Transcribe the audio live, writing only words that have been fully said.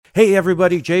Hey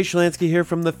everybody, Jay Schlansky here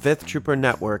from the Fifth Trooper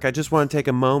Network. I just want to take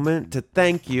a moment to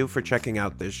thank you for checking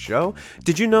out this show.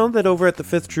 Did you know that over at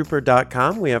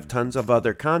thefifthtrooper.com we have tons of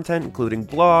other content, including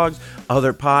blogs,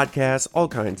 other podcasts, all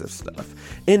kinds of stuff.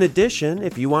 In addition,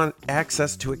 if you want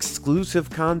access to exclusive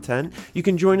content, you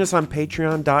can join us on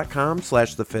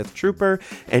patreon.com/thefifthtrooper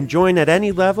and join at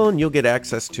any level and you'll get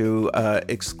access to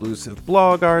exclusive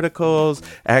blog articles,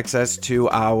 access to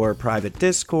our private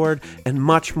Discord, and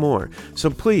much more. So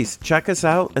please check us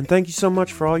out, and thank you so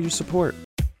much for all your support.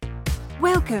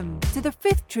 Welcome to the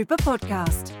Fifth Trooper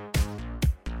Podcast.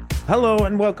 Hello,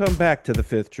 and welcome back to the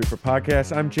Fifth Trooper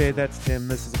Podcast. I'm Jay, that's Tim.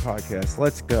 This is a podcast.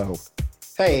 Let's go.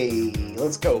 Hey,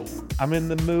 let's go. I'm in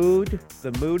the mood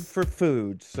for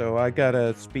food, so I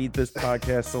gotta speed this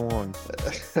podcast along.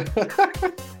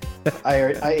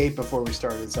 I ate before we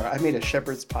started. Sorry, I made a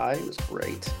shepherd's pie. It was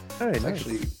great. Hey, It's nice.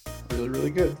 actually really, really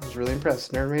good. I was really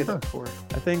impressed. Never made that before.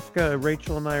 I think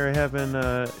Rachel and I are having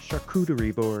a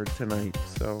charcuterie board tonight,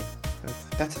 so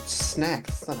That's a snack.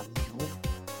 That's not a meal.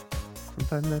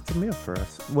 sometimes that's a meal for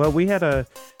us. Well, I had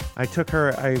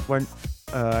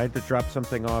to drop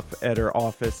something off at her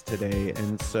office today,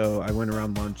 and so I went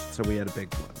around lunch, so we had a big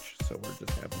lunch. So we're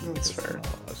just having That's a fair.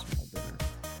 small dinner.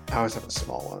 I always have a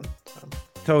small one. So.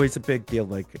 It's always a big deal,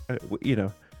 like,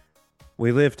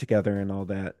 we live together and all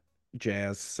that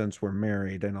jazz since we're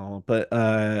married and all, but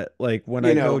like when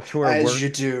I go to her as work, you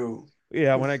do.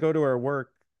 yeah, when I go to her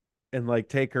work and like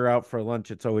take her out for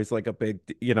lunch, it's always like a big,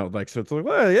 like, so it's like,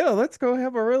 well, yeah, let's go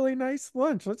have a really nice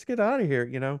lunch. Let's get out of here.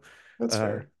 That's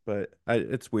fair. But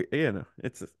it's weird, it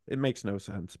makes no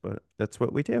sense, but that's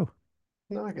what we do.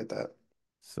 No, I get that.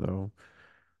 So,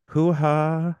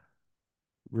 hoo-ha,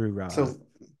 roo-rah. So,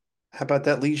 how about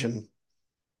that Legion?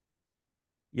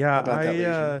 Yeah, How about that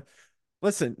Legion?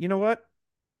 listen, you know what?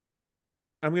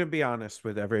 I'm gonna be honest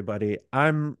with everybody.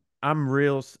 I'm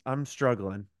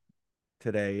struggling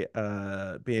today,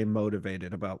 being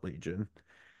motivated about Legion.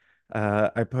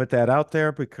 I put that out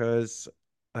there because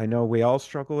I know we all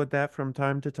struggle with that from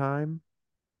time to time.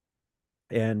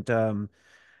 And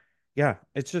yeah,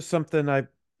 it's just something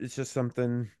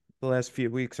the last few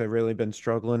weeks I've really been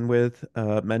struggling with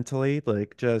mentally.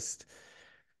 Like just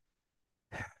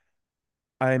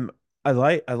I'm I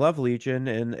love Legion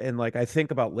and like I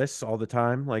think about lists all the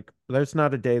time. Like there's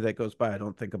not a day that goes by I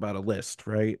don't think about a list,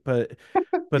 right? But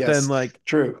then Yes, like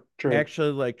true, true.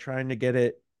 actually like trying to get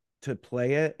it to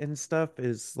play it and stuff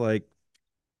is like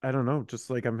I don't know, just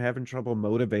like I'm having trouble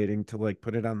motivating to like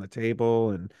put it on the table.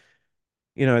 And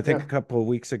I think a Yeah. couple of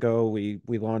weeks ago we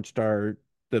launched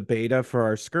the beta for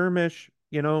our skirmish,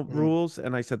 Mhm. rules,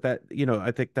 and I said that,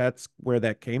 I think that's where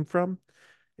that came from.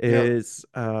 Yep. Is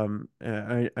I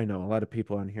know a lot of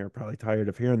people on here are probably tired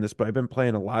of hearing this, but I've been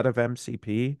playing a lot of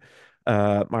MCP,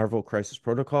 Marvel Crisis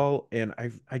Protocol, and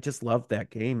I just love that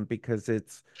game because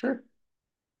Sure.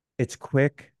 it's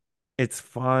quick, it's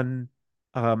fun.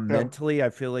 Yeah. Mentally, I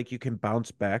feel like you can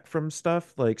bounce back from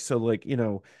stuff. Like, so like,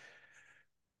 a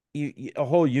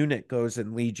whole unit goes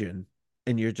in Legion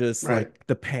and you're just Right. like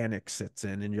the panic sits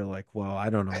in and you're like, well, I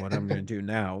don't know what I'm going to do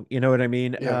now. You know what I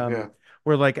mean? Yeah. Yeah.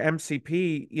 Where like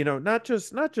MCP, not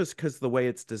just because the way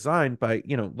it's designed, but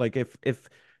like if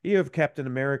you have Captain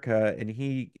America and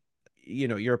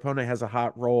your opponent has a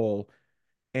hot roll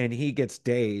and he gets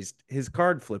dazed, his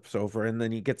card flips over and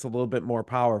then he gets a little bit more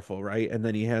powerful, right? And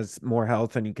then he has more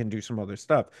health and he can do some other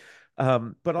stuff.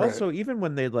 But Right. also even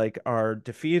when they like are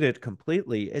defeated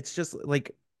completely, it's just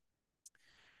like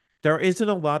there isn't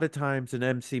a lot of times in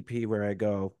MCP where I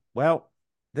go, well,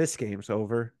 this game's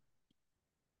over.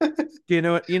 Do you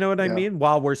know what I Yeah. mean?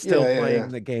 While we're still Yeah. Yeah. playing Yeah.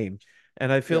 the game.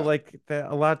 And I feel Yeah. like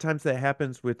that a lot of times that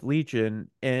happens with Legion.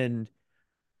 And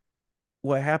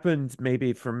what happens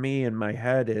maybe for me in my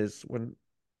head is when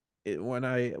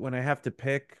I have to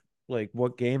pick like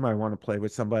what game I want to play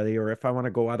with somebody, or if I want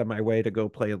to go out of my way to go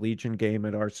play a Legion game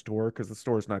at our store because the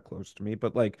store is not close to me,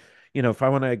 but like, if I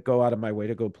want to go out of my way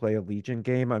to go play a Legion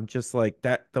game, I'm just like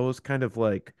that. Those kind of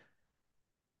like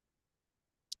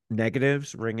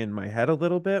negatives ring in my head a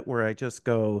little bit, where I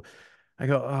go,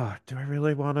 oh, do I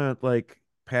really want to like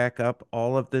pack up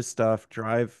all of this stuff,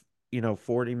 drive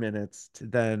 40 minutes to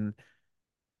then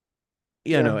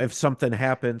Yeah. if something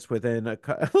happens within like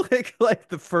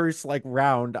the first like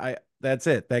round, that's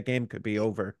it. That game could be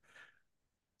over.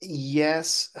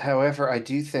 Yes. However, I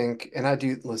do think, and I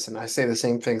do listen, I say the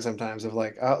same thing sometimes of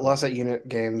like, lost that unit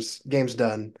game's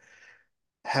done.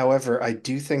 However, I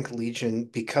do think Legion,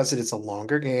 because it is a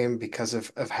longer game, because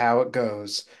of how it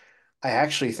goes, I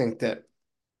actually think that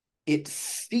it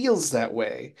feels that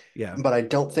way, Yeah. but I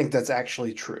don't think that's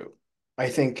actually true. I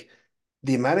think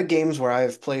the amount of games where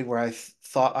I've played where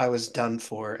thought I was done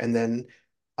for, and then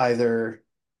either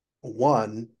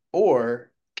won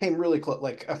or came really close,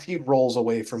 like a few rolls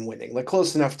away from winning, like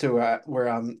close enough to where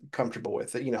I'm comfortable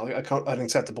with it, like an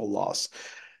acceptable loss,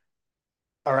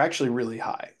 are actually really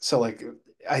high. So like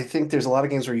I think there's a lot of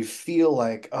games where you feel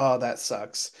like, oh, that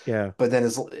sucks, Yeah. but then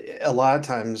a lot of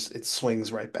times it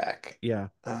swings right back. Yeah.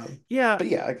 Um, Yeah. but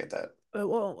yeah, I get that.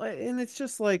 Well, and it's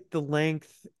just like the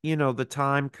length, the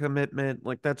time commitment.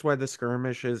 Like that's why the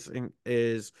skirmish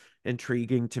is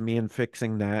intriguing to me in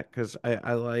fixing that because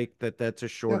I like that that's a Yeah,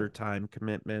 shorter time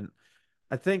commitment.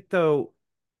 I think though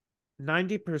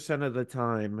 90% of the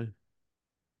time,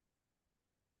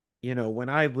 when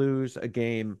I lose a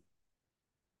game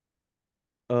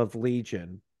of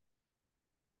Legion,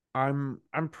 I'm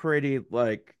pretty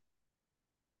like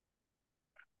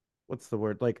what's the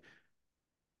word? Like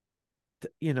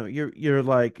you're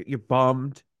like you're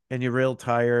bummed and you're real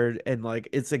tired and like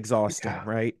it's exhausting, yeah,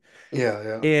 right? yeah,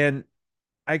 yeah, And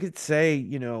I could say,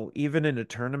 even in a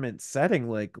tournament setting,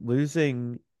 like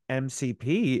losing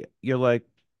MCP, you're like,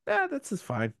 this is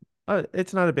fine.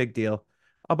 It's not a big deal.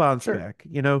 I'll bounce sure, back.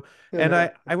 yeah, And yeah,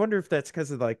 I wonder if that's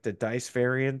because of like the dice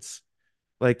variance.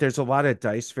 Like there's a lot of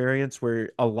dice variance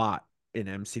where a lot in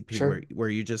MCP sure, where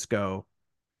you just go,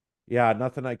 yeah,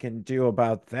 nothing I can do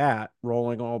about that.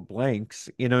 Rolling all blanks,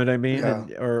 you know what I mean? yeah, And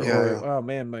yeah, or yeah, oh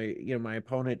man, my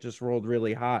opponent just rolled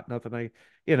really hot. Nothing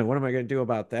what am I going to do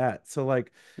about that? So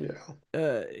like yeah.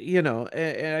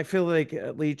 and I feel like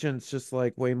Legion's just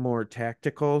like way more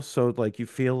tactical, so like you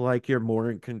feel like you're more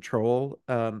in control,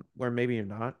 where maybe you're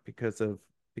not because of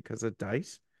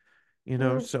dice,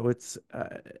 Mm, so it's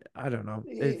I don't know.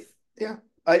 y- yeah.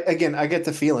 I get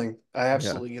the feeling. I Yeah,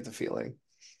 absolutely get the feeling.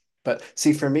 But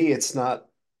see, for me, it's not,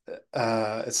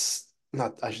 I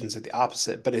shouldn't say the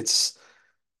opposite, but it's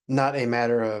not a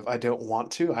matter of I don't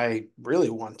want to. I really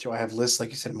want to. I have lists, like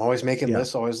you said, I'm always making yeah,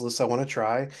 lists, always lists I want to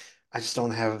try. I just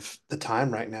don't have the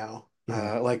time right now.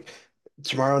 yeah, Like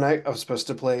tomorrow night, I was supposed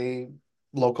to play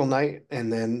local night,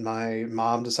 and then my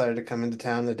mom decided to come into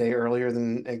town a day earlier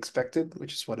than expected,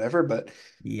 which is whatever. But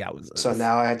yeah, so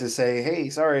now I had to say, hey,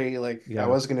 sorry, like I yeah,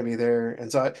 was going to be there.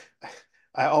 And so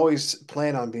I always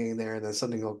plan on being there and then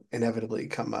something will inevitably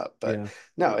come up. But yeah,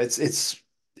 no,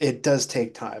 it does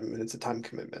take time and it's a time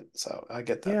commitment. So I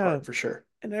get that yeah. part for sure.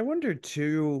 And I wonder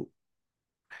too.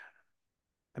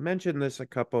 I mentioned this a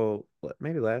couple,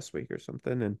 maybe last week or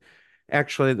something, and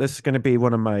actually, this is going to be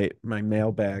one of my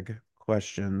mailbag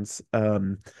questions.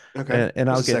 Okay. And There's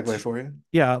I'll a get segue for you.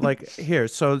 yeah, like here.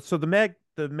 So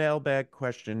the mailbag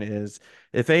question is,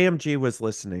 if AMG was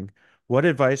listening, what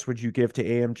advice would you give to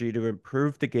AMG to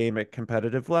improve the game at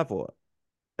competitive level?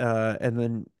 And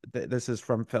then this is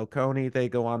from Falcone. They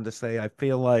go on to say, I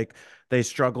feel like they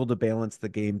struggle to balance the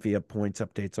game via points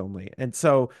updates only. And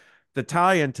so the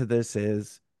tie into this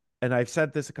is, and I've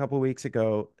said this a couple weeks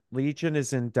ago, Legion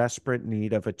is in desperate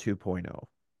need of a 2.0.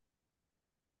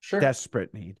 Sure.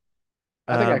 Desperate need.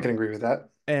 I think I Um, can agree with that.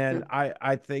 Yeah. and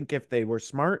I think if they were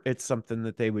smart, it's something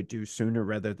that they would do sooner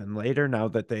rather than later. Now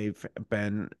that they've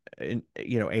been,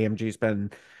 AMG's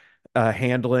been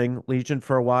handling Legion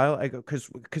for a while. I go because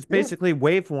Yeah. basically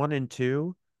Wave One and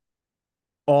Two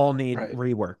all need Right.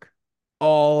 rework.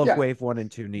 All of Yeah. Wave One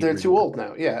and Two need They're too rework. old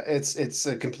now. Yeah. It's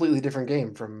a completely different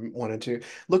game from one and two.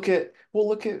 Look at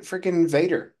freaking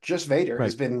Vader. Just Vader Right.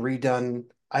 has been redone.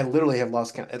 I literally have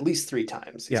lost count at least three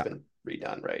times. He's Yeah. been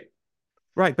redone, right?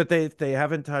 Right. But they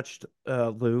haven't touched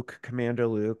Luke, Commander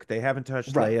Luke. They haven't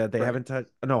touched Right, Leia. They right. haven't touched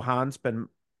no, Han's been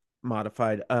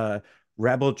modified.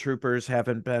 Rebel troopers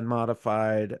haven't been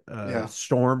modified. Yeah.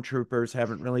 Stormtroopers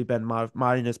haven't really been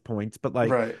minus points. But like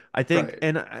Right, I think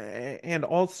right. and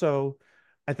also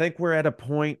I think we're at a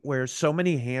point where so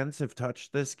many hands have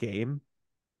touched this game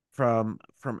from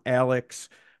Alex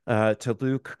to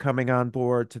Luke coming on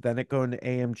board to then it going to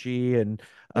AMG and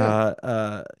Yeah. uh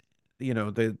uh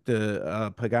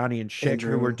the Pagani and Schick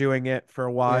who were Andrew. doing it for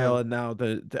a while Yeah. and now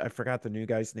I forgot the new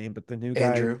guy's name but the new guy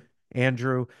Andrew.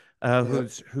 Andrew Yep.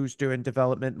 who's doing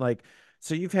development like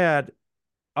so you've had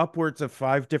upwards of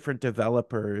five different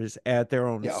developers add their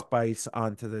own Yeah. spice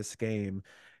onto this game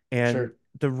and Sure.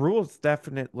 the rules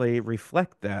definitely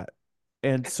reflect that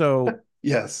and so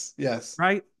Yes. Yes.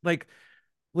 right like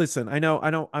listen, I know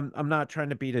I'm not trying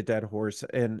to beat a dead horse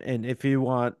and if you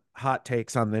want hot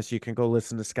takes on this, you can go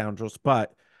listen to Scoundrels,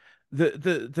 but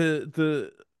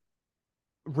the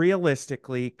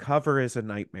realistically cover is a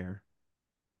nightmare.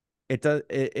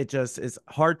 It just is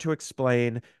hard to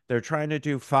explain. They're trying to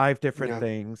do five different Yeah.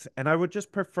 things, and I would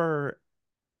just prefer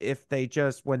if they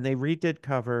just when they redid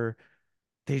cover,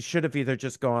 they should have either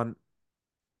just gone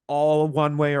all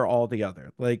one way or all the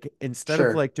other. Like instead of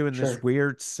Sure, like doing this sure.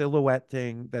 weird silhouette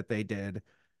thing that they did,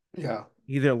 Yeah.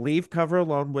 either leave cover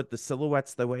alone with the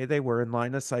silhouettes the way they were in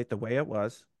line of sight the way it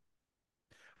was,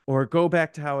 or go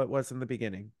back to how it was in the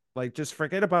beginning. Like just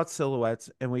forget about silhouettes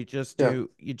and we just Yeah. do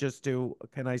you just do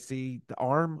can I see the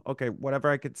arm? Okay, whatever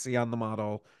I can see on the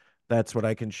model, that's what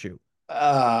I can shoot.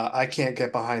 I can't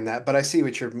get behind that, but I see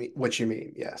what you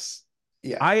mean. Yes.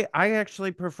 Yeah. I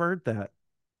actually preferred that.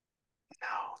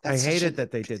 No, I that's such a hated that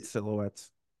they did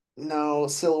silhouettes. no,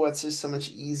 silhouettes are so much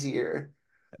easier.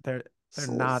 They're they're Silhouettes,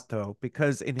 not though,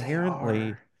 because they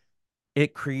inherently are.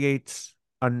 it creates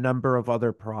a number of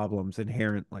other problems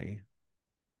inherently.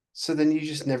 So then you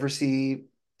just never see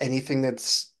anything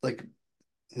that's like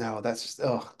no, that's just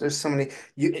oh, there's so many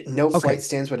you no flight Okay,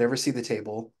 stands would ever see the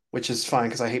table, which is fine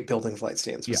because I hate building flight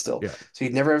stands, but yeah, still. yeah, So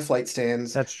you'd never have flight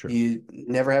stands, that's true. you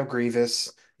never have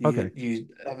Grievous, Okay. you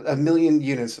a million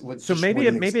units would So just maybe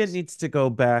wouldn't it exist. needs to go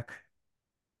back.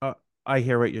 Uh, I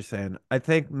hear what you're saying. I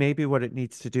think maybe what it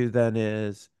needs to do then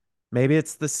is maybe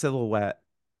it's the silhouette,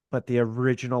 but the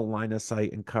original line of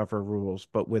sight and cover rules,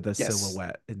 but with a Yes,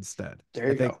 silhouette instead.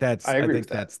 there you go. I I agree with think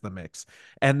that. that's the mix.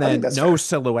 And I think then that's no fair.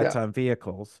 silhouettes Yeah. on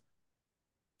vehicles.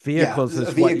 Yeah, Vehicles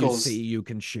is what you see vehicles, you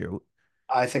can shoot.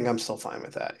 I think I'm still fine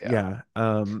with that. Yeah. Yeah.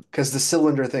 Because the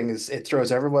cylinder thing is it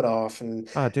throws everyone off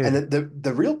Oh and dude.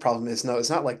 the real problem is no, it's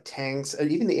not like tanks,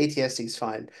 even the ATSD is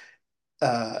fine.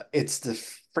 It's the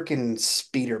freaking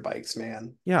speeder bikes,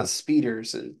 man. The Yeah.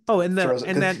 speeders it Oh, throws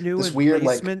and because that new this weird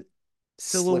like emplacement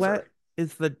silhouette sliver.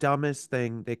 is the dumbest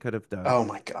thing they could have done. Oh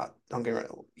my God. Don't get me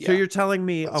wrong. So Yeah, you're telling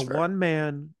me a that's fair. one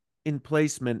man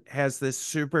emplacement has this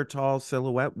super tall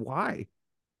silhouette? Why?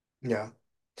 Yeah.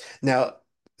 Now,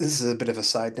 this is a bit of a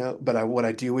side note, but what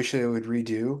I do wish they would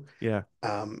redo, Yeah.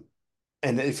 um,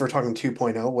 and if we're talking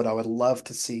 2.0, what I would love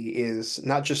to see is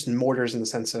not just mortars in the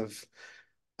sense of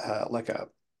like a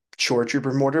shore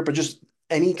trooper mortar, but just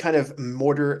any kind of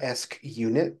mortar-esque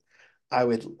unit. I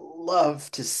would love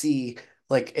to see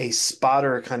like a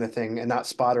spotter kind of thing, and not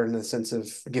spotter in the sense of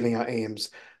giving out aims,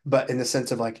 but in the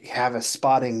sense of like have a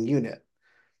spotting unit.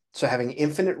 So having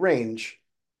infinite range,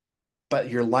 but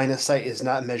your line of sight is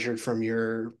not measured from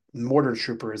your mortar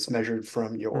trooper, it's measured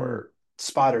from Mm, your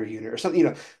spotter unit or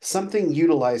something, something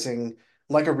utilizing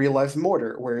like a real life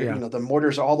mortar where, yeah. the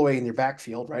mortar's all the way in your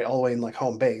backfield, right? All the way in like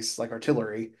home base, like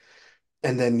artillery,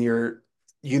 and then your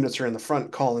units are in the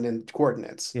front calling in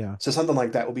coordinates. Yeah. So something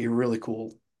like that would be a really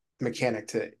cool mechanic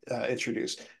to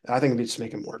introduce. I think it'd just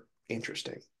make it more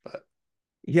interesting. But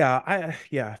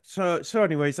Yeah. So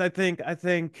anyways, I think,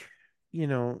 you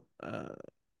know,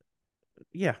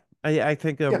 yeah. I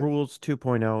think a yeah, rules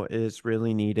 2.0 is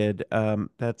really needed.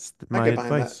 That's I my get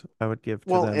behind that. advice I would give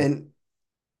to Well, them. and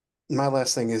my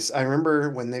last thing is I remember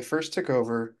when they first took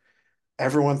over,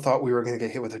 everyone thought we were going to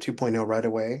get hit with a 2.0 right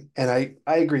away. And I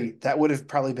agree. That would have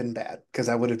probably been bad because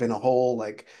that would have been a whole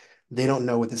like they don't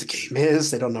know what this game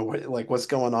is. They don't know what's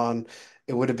going on.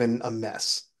 It would have been a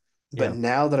mess. But Yeah.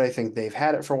 now that I think they've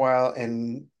had it for a while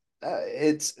and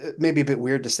it's maybe a bit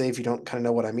weird to say if you don't kind of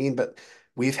know what I mean, but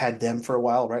we've had them for a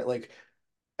while, right? Like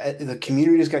the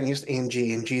community has gotten used to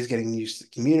AMG, AMG is getting used to the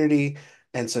community.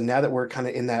 And so now that we're kind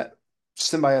of in that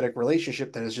symbiotic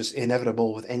relationship that is just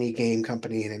inevitable with any game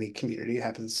company and any community, it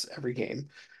happens every game.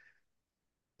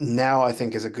 Now I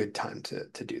think is a good time to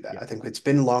do that. Yeah. I think it's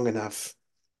been long enough.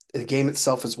 The game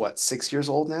itself is what, 6 years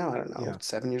old now? I don't know, Yeah.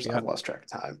 7 years. Yeah. I've lost track of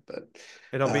time, but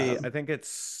It'll be, I um, think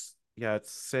it's, yeah,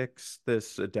 it's six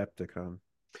this Adepticon.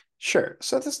 sure.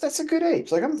 So that's a good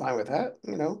age. Like I'm fine with that.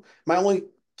 My only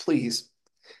please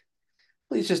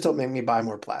Please just don't make me buy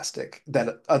more plastic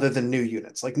that other than new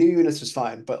units. Like new units is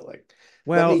fine, but like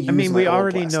let me Well, I use mean, my we old already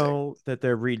plastic. know that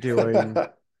they're redoing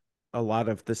a lot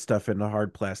of the stuff in the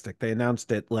hard plastic. They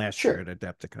announced it last year at Sure.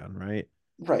 Adepticon, right?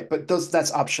 Right, but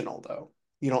that's optional though.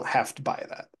 You don't have to buy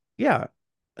that. Yeah,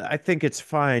 I think it's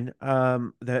fine.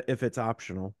 That if it's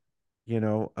optional, you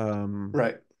know,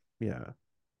 Right. yeah,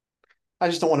 I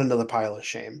just don't want another pile of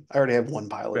shame. I already have one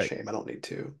pile of right. shame. I don't need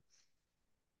two.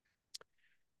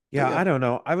 But Yeah, yeah, I don't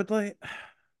know. I would like,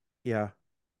 yeah,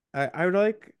 I would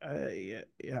like,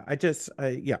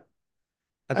 yeah,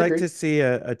 I'd I like agree. to see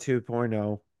a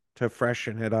 2.0 to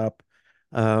freshen it up.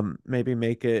 Maybe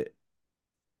make it,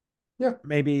 Yeah,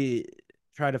 maybe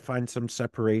try to find some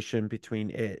separation between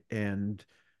it and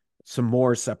some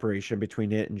more separation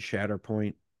between it and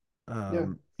Shatterpoint. yeah.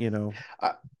 You know,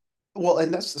 I, well,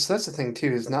 and that's the thing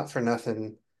too, is not for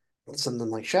nothing. Something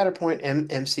like Shatterpoint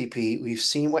and MCP, we've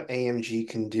seen what AMG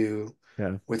can do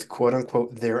yeah, with quote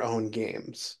unquote their own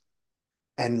games.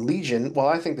 And Legion, well,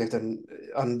 I think they've done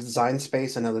on design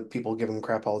space. I know that people give them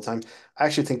crap all the time. I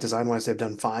actually think design wise they've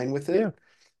done fine with yeah, it.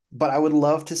 but I would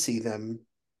love to see them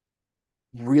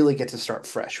really get to start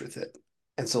fresh with it.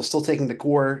 And so still taking the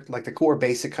core, like the core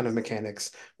basic kind of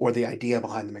mechanics or the idea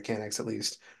behind the mechanics at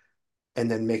least,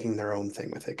 and then making their own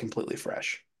thing with it completely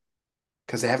fresh.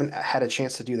 Because they haven't had a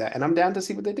chance to do that. And I'm down to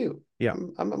see what they do. Yeah.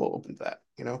 I'm open to that,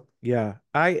 you know? Yeah,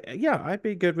 I'd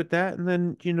be good with that. And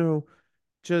then,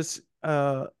 just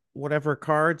whatever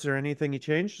cards or anything you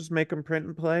change, just make them print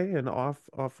and play and off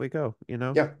we go, you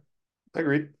know? Yeah,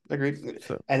 agreed. Agreed.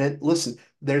 So And then listen,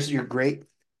 there's your great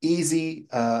easy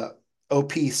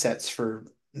OP sets for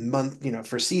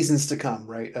for seasons to come,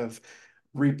 right? Of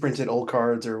reprinted old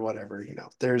cards or whatever,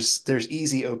 There's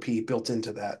easy OP built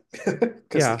into that because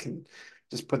they yeah. can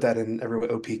just put that in every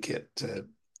OP kit to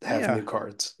have Yeah. new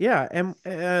cards. Yeah, and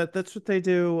that's what they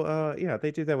do. Yeah,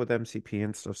 they do that with MCP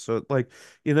and stuff. So like,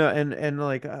 and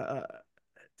like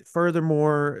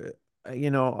furthermore,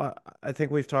 I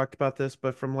think we've talked about this,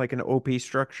 but from like an OP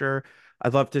structure,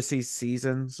 I'd love to see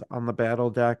seasons on the battle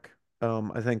deck.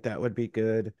 I think that would be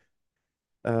good.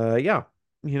 Yeah,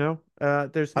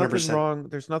 Hundred there's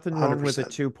nothing wrong with a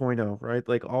 100%. 2.0, right?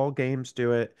 Like all games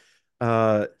do it.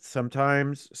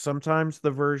 Sometimes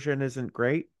the version isn't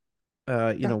great.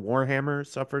 Yeah, Warhammer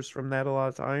suffers from that a lot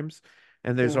of times,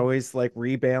 and there's yeah. always like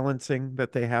rebalancing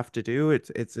that they have to do.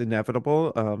 It's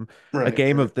inevitable. A Right,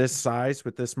 game right. of this size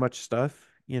with this much stuff,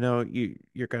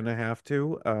 you're gonna have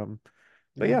to.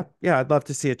 But Yeah. yeah, I'd love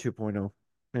to see a 2.0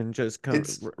 and just kind of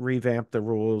It's revamp the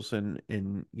rules and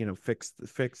fix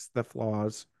the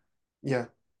flaws. Yeah,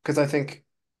 because I think,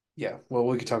 yeah, well,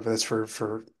 we could talk about this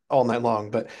for all night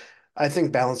long, but I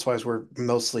think balance wise, we're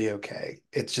mostly okay.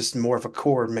 It's just more of a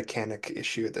core mechanic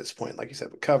issue at this point, like you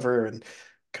said, with cover and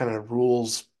kind of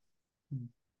rules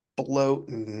bloat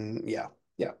and yeah,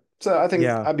 yeah. So I think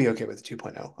Yeah. I'd be okay with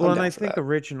 2.0. Well, I'm and I down for think that.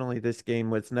 originally this game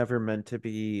was never meant to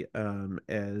be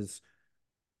as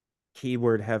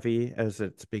keyword heavy as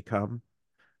it's become.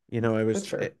 That's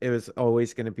fair. It was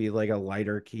always going to be like a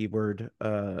lighter keyword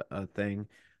thing.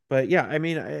 But yeah, I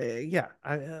mean,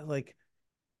 like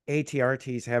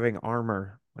ATRTs having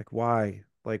armor. Like why?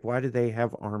 Like why do they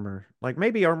have armor? Like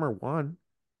maybe armor one.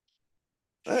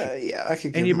 Yeah, I could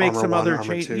And give you him make armor some one, other armor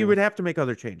change. You would two. have to make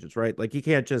other changes, right? Like you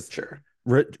can't just Sure.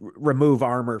 remove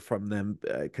armor from them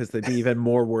because they'd be even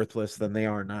more worthless than they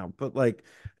are now. But like,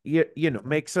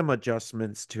 make some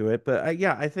adjustments to it. But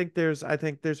yeah, I think there's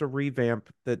a revamp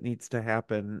that needs to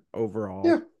happen overall.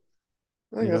 Yeah,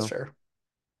 I You think that's know, fair.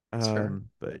 That's fair.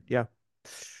 but yeah.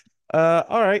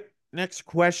 All right. Next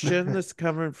question. This is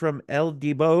coming from El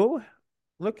Debo,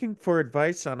 looking for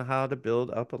advice on how to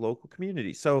build up a local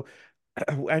community. So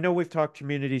I know we've talked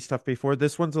community stuff before.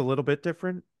 This one's a little bit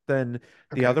different than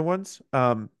the Okay. other ones.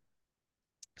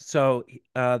 So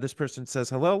this person says,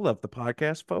 "Hello, love the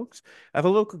podcast, folks. I have a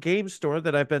local game store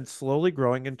that I've been slowly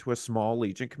growing into a small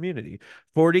Legion community.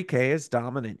 40K is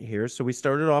dominant here, so we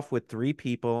started off with 3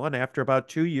 people, and after about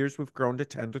 2 years, we've grown to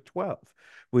 10 to 12.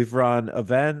 We've run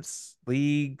events,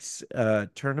 leagues,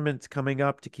 tournaments coming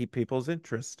up to keep people's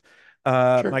interest.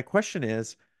 My Sure. question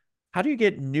is, how do you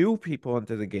get new people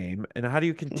into the game and how do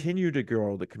you continue to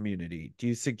grow the community? Do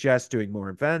you suggest doing more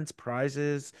events,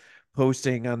 prizes,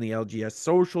 posting on the LGS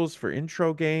socials for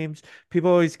intro games?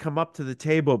 People always come up to the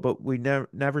table, but we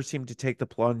never seem to take the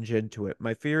plunge into it.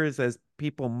 My fear is as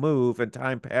people move and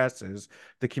time passes,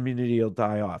 the community will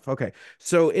die off. Okay.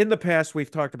 So in the past,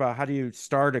 we've talked about how do you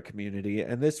start a community,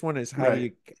 and this one is how do Right.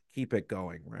 you keep it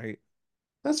going, right?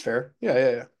 That's fair. Yeah, yeah,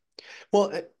 yeah.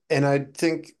 Well, and I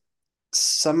think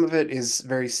some of it is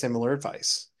very similar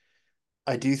advice.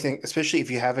 I do think, especially if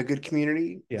you have a good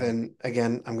community, Yeah. then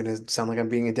again, I'm going to sound like I'm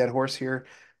being a dead horse here.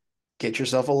 Get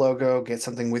yourself a logo, get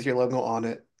something with your logo on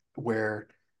it where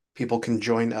people can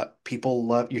join up. People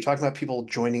love, you're talking about people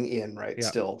joining in, right?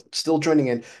 Yeah. Still joining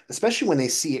in, especially when they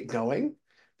see it going.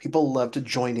 People love to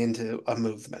join into a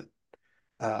movement.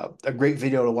 A great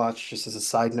video to watch, just as a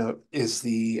side note, is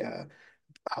I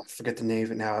forget the name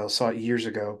of it now. I saw it years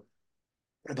ago.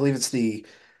 I believe it's the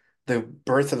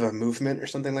birth of a movement or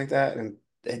something like that. And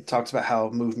it talks about how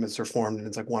movements are formed and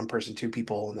it's like one person, 2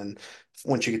 people. And then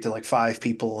once you get to like 5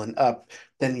 people and up,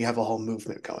 then you have a whole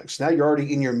movement going. So now you're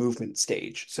already in your movement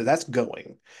stage. So that's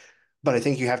going. But I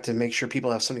think you have to make sure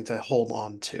people have something to hold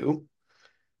on to.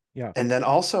 Yeah. And then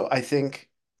also, I think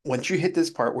once you hit this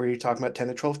part where you're talking about 10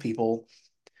 to 12 people,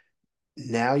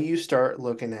 now you start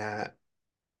looking at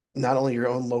not only your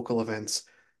own local events,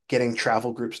 getting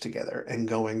travel groups together and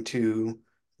going to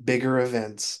bigger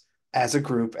events as a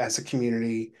group, as a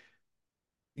community,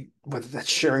 whether that's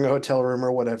sharing a hotel room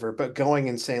or whatever, but going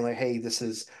and saying like, hey, this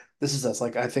is us.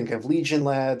 Like I think of Legion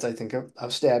lads, I think of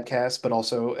Stabcast, but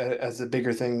also as a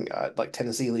bigger thing, like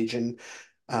Tennessee Legion.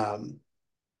 Um,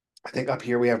 I think up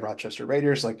here we have Rochester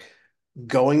Raiders, like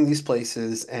going these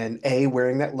places and A,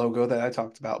 wearing that logo that I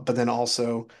talked about, but then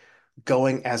also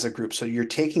going as a group. So you're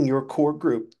taking your core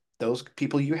group, those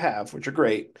people you have, which are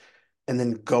great, and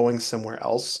then going somewhere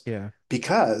else Yeah.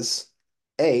 because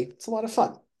A, it's a lot of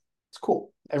fun. It's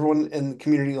cool. Everyone in the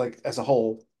community, like as a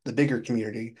whole, the bigger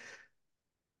community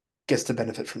gets to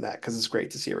benefit from that because it's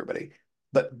great to see everybody.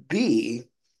 But B,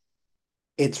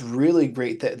 it's really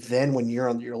great that then when you're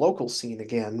on your local scene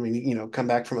again, when you come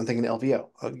back from, I'm thinking LVO,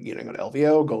 go to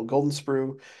LVO, go to Golden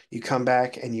Sprue, you come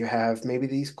back and you have maybe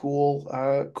these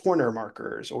cool corner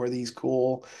markers or these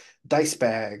cool dice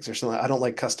bags or something. I don't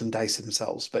like custom dice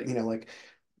themselves, but like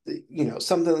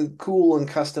something cool and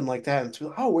custom like that. And it's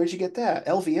like, oh, where'd you get that?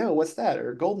 LVO, what's that?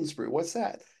 Or Golden Sprue, what's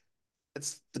that?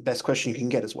 It's the best question you can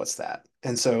get is what's that?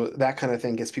 And so that kind of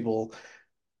thing gets people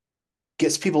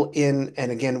in.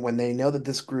 And again, when they know that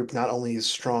this group not only is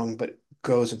strong, but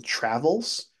goes and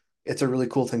travels, it's a really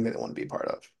cool thing that they want to be a part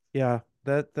of. Yeah,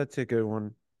 that's a good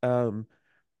one. Um,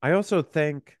 I also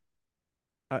think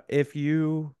if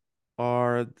you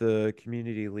are the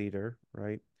community leader,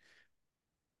 right?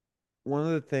 One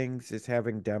of the things is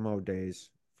having demo days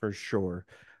for sure.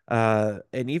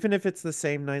 And even if it's the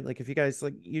same night, like if you guys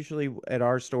like usually at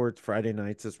our store, it's Friday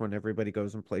nights is when everybody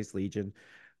goes and plays Legion.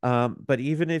 But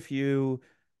even if you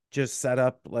just set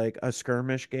up like a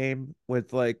skirmish game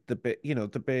with like the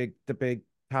big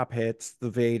top hits, the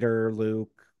Vader,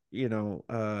 Luke,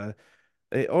 or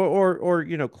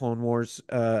Clone Wars,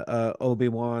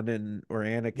 Obi-Wan and or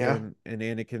Yeah. Anakin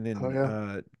Oh and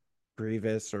yeah.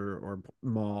 Grievous or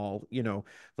Maul,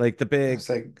 like the I big was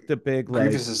like, the big like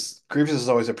Grievous is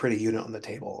always a pretty unit on the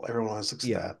table. Everyone always looks at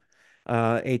yeah.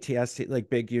 that. ATST like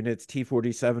big units,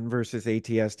 T-47 versus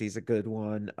ATST is a good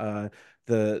one.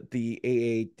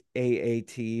 The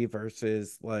AAT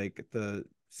versus like the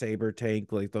Saber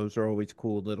tank, like those are always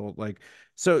cool little like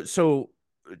so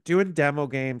doing demo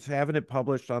games, having it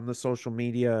published on the social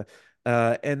media,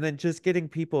 and then just getting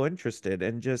people interested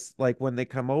and just like when they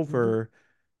come Mhm. over,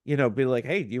 be like,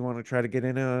 hey, do you want to try to get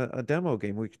in a demo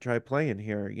game? We could try playing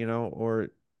here, or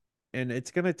and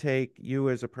it's going to take you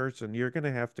as a person, you're going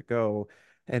to have to go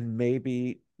and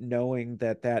maybe knowing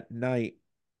that that night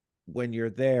when you're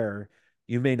there,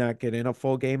 you may not get in a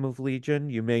full game of Legion.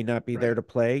 You may not be there Right. to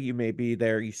play. You may be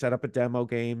there. You set up a demo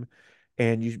game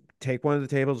and you take one of the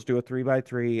tables, do a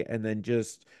 3x3, and then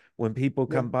just when people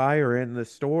Yeah. come by or in the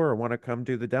store or want to come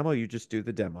do the demo, you just do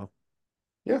the demo.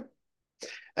 Yeah.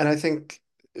 And I think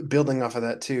building off of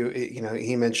that too,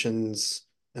 he mentions,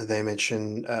 they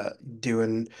mention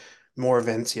doing more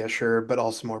events, yeah, sure, but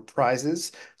also more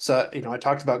prizes. So, I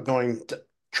talked about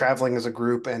traveling as a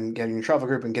group and getting a travel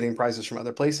group and getting prizes from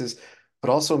other places, but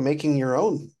also making your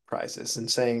own prizes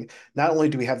and saying, not only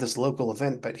do we have this local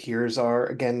event, but here's our,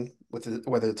 again,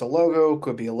 whether it's a logo,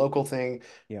 could be a local thing.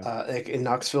 Yeah. Like in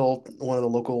Knoxville, one of the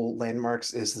local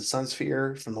landmarks is the Sun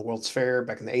Sphere from the World's Fair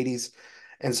back in the 80s.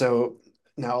 And so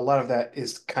now a lot of that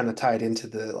is kind of tied into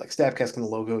the like Stabcast and the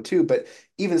logo too, but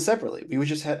even separately, we would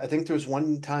just had I think there was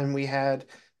one time we had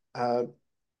uh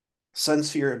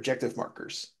Sunsphere objective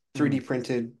markers, 3D Mm,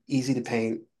 printed, easy to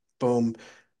paint, boom,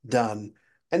 done.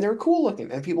 And they were cool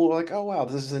looking. And people were like, oh wow,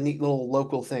 this is a neat little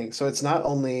local thing. So it's not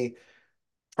only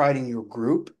pride in your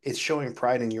group, it's showing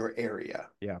pride in your area.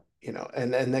 yeah.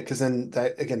 And that because then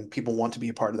that again, people want to be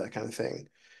a part of that kind of thing.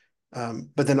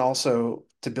 But then also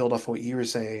to build off what you were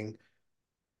saying,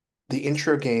 the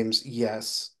intro games,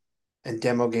 yes, and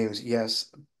demo games, yes.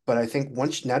 But I think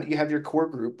once now that you have your core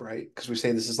group, right? Because we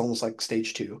say this is almost like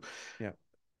stage two. Yeah.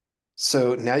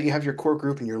 So now you have your core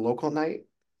group and your local night.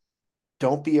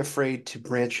 Don't be afraid to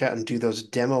branch out and do those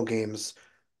demo games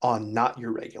on not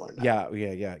your regular night. Yeah.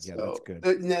 Yeah. Yeah. Yeah. That's So good.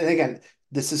 and again,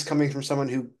 this is coming from someone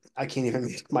who I can't even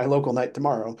make my local night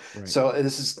tomorrow. Right. So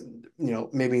this is,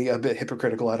 maybe a bit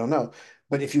hypocritical, I don't know.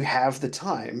 But if you have the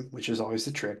time, which is always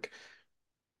the trick,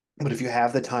 but if you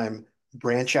have the time,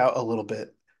 branch out a little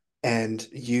bit and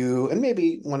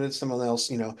maybe one of someone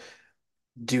else,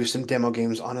 do some demo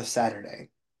games on a Saturday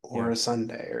or Yeah. a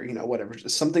Sunday or, whatever.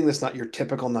 Just something that's not your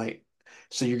typical night.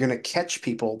 So you're going to catch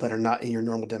people that are not in your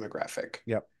normal demographic.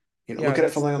 Yep. Look Yeah. at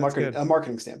it from like a That's marketing good. a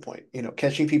marketing standpoint,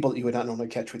 catching people that you would not normally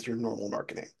catch with your normal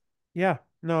marketing. Yeah,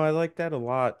 no, I like that a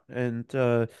lot. And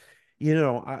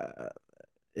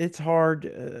it's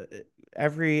hard.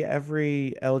 Every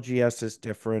LGS is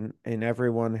different, and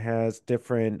everyone has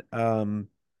different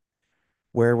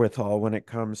wherewithal when it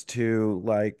comes to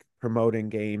like promoting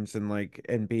games and like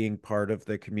and being part of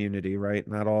the community, right?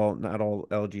 Not all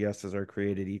LGSs are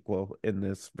created equal in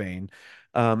this vein.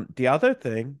 The other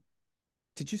thing,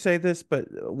 did you say this? But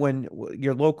when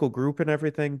your local group and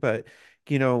everything, but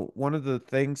one of the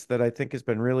things that I think has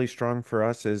been really strong for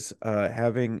us is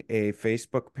having a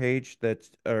Facebook page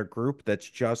that's a group that's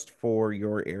just for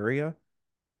your area.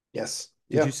 Yes.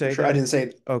 Did Yeah, you for say sure. I that? didn't say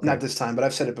it not Okay. this time, but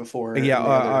I've said it before Yeah, in the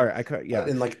all other right. Yeah.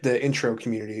 in like the intro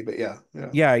community, but yeah. Yeah.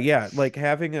 Yeah, yeah. Like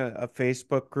having a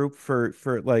Facebook group for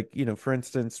like, for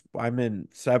instance, I'm in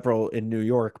several in New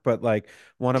York, but like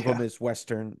one of them Yeah. is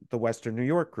the Western New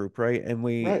York group, right? And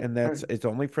we Right. and Right. that's it's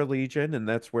only for Legion, and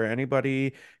that's where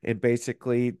anybody in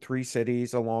basically three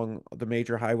cities along the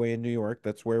major highway in New York,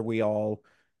 that's where we all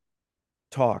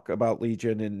talk about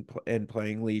Legion and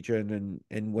playing Legion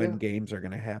and when Yeah. games are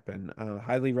going to happen.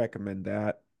 Highly recommend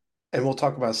that. And we'll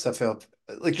talk about stuff out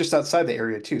like just outside the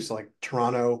area too. So like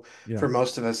Toronto Yeah. for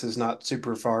most of us is not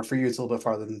super far. For you, it's a little bit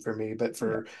farther than for me, but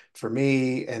Yeah. for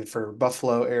me and for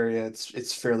Buffalo area,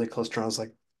 it's fairly close. Toronto's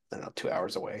like, I don't know, 2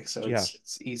 hours away. So Yeah.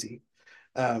 it's easy.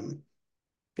 Um,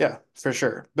 yeah, for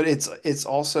sure. But it's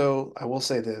also, I will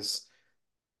say this,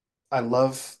 I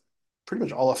love pretty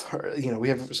much all of our, we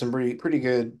have some pretty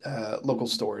good local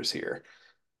stores here.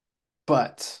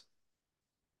 But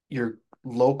your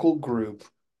local group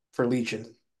for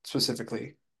Legion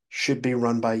specifically should be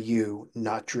run by you,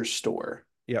 not your store.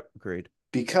 Yep, agreed.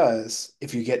 Because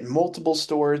if you get multiple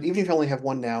stores, even if you only have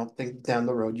one now, think down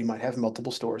the road, you might have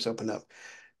multiple stores open up.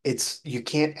 You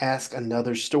can't ask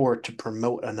another store to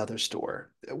promote another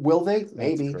store. Will they? That's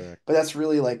Maybe, but correct. that's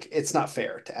really like it's not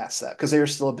fair to ask that because they're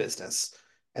still a business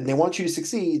and they want you to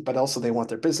succeed, but also they want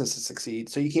their business to succeed.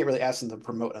 So you can't really ask them to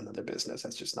promote another business.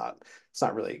 That's just not it's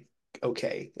not really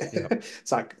okay. Yep.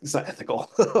 It's not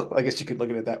ethical. I guess you could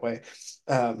look at it that way.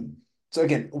 Um, so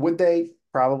again, would they?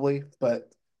 Probably, but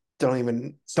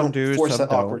Some don't do, force some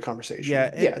that awkward don't. Yeah, conversation.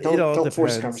 it, Yeah, it all don't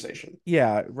force the depends. conversation.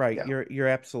 Yeah, right. Yeah. You're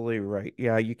absolutely right.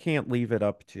 Yeah, you can't leave it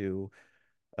up to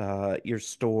your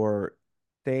store.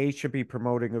 They should be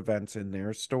promoting events in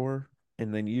their store,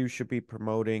 and then you should be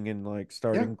promoting and like Yeah.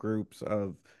 starting groups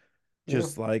of Yeah.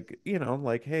 just like,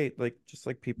 like hey, like just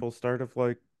like people start of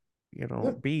like,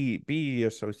 Yeah. bee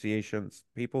associations,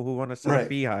 people who want to set up Right.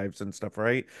 beehives and stuff,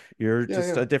 right? You're Yeah,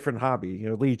 just yeah. a different hobby,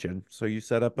 Legion. So you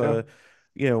set up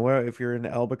Yeah. well, if you're in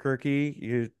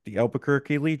Albuquerque, the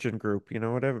Albuquerque Legion group,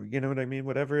 whatever, you know what I mean?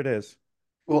 Whatever it is.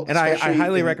 Well, And I especially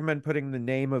highly in recommend putting the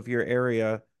name of your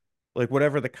area, like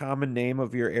whatever the common name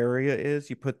of your area is,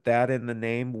 you put that in the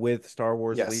name with Star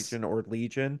Wars yes. Legion or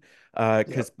Legion.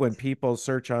 Because Yep. when people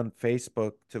search on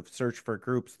Facebook to search for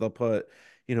groups, they'll put,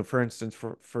 for instance,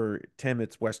 for Tim,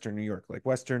 it's Western New York, like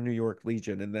Western New York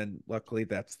Legion, and then luckily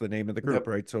that's the name of the group, Yep.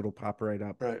 right? So it'll pop right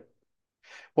up. Right.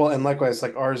 Well, and likewise,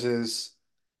 like ours is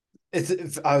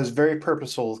I was very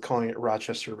purposeful with calling it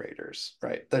Rochester Raiders,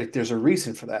 right? Like there's a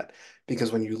reason for that.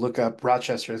 Because when you look up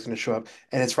Rochester, it's going to show up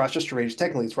and it's Rochester Raiders.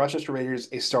 Technically, it's Rochester Raiders,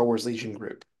 a Star Wars Legion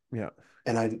group. Yeah.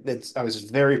 And I was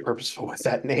very purposeful with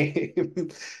that name.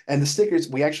 And the stickers,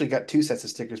 we actually got two sets of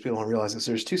stickers. People don't realize this.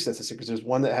 There's two sets of stickers. There's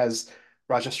one that has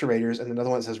Rochester Raiders and another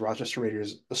one that says Rochester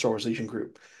Raiders, the Star Wars Legion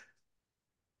group.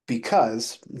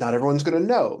 Because not everyone's going to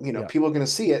know. Yeah. People are going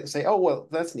to see it and say, "Oh, well,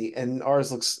 that's neat." And ours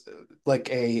looks like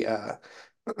a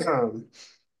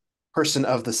person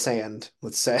of the sand,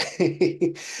 let's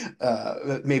say,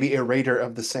 maybe a raider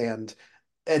of the sand.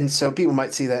 And so people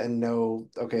might see that and know,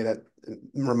 okay, that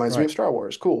reminds me Right. of Star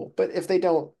Wars. Cool. But if they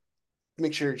don't,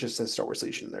 make sure it just says Star Wars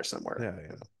Legion there somewhere, Yeah.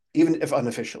 Yeah. even if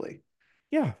unofficially.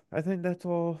 Yeah. I think that's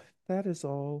all. That is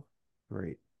all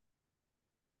great.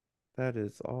 That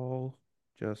is all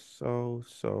just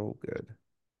so good.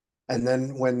 And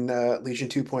then when Legion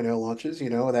 2.0 launches,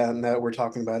 that we're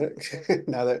talking about it,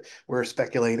 now that we're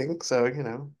speculating. So,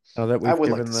 Now that I we've would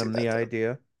like given to see them the that though.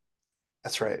 idea.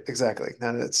 That's right, exactly.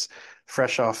 Now that it's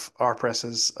fresh off our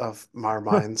presses of our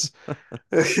minds.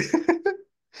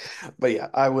 But yeah,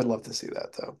 I would love to see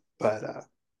that though. But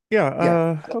Yeah,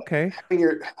 yeah, okay.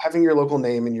 having your local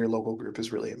name and your local group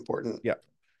is really important. Yeah.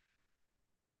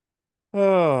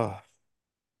 Oh,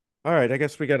 all right. I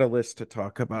guess we got a list to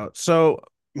talk about. So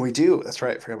We do. That's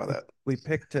right. I forgot we about we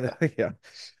picked a yeah,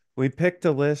 we picked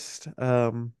a list.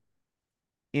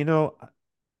 You know,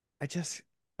 I just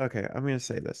okay, I'm gonna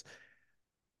say this.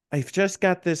 I've just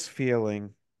got this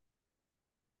feeling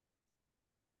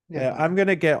that. that I'm Yeah.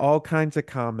 gonna get all kinds of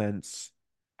comments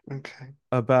Okay.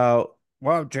 about,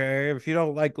 well, Jay, if you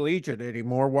don't like Legion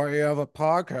anymore, why do you have a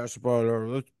podcast about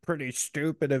it? It's pretty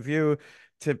stupid of you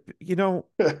to, we can all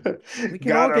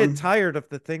Got get him. tired of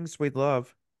the things we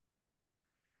love.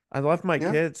 I love my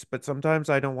Yeah. kids, but sometimes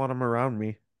I don't want them around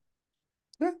me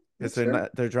Yeah. because That's fair.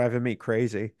 they're driving me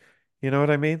crazy. You know what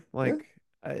I mean? Yeah. Like,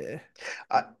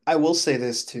 I, I will say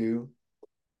this too.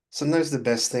 Sometimes the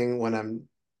best thing when I'm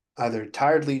either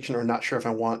tired Legion or not sure if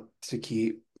I want to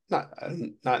keep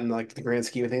not in like the grand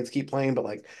scheme of things keep playing, but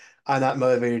like I'm not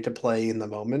motivated to play in the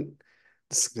moment.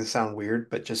 This is gonna sound weird,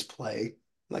 but just play.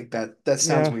 Like that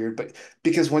sounds Yeah. weird, but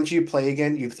because once you play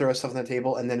again, you throw stuff on the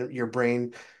table and then your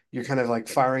brain, you're kind of like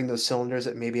firing those cylinders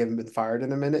that maybe haven't been fired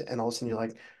in a minute, and all of a sudden you're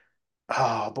like,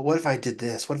 oh, but what if I did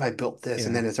this? What if I built this?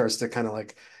 And Yeah. then it starts to kind of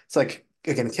like it's like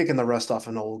again kicking the rust off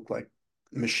an old like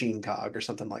machine cog or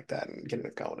something like that and getting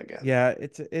it going again. Yeah,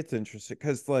 it's interesting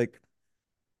because like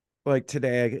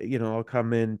today, I'll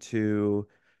come into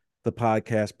the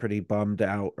podcast pretty bummed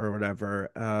out or whatever.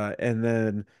 And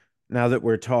then now that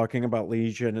we're talking about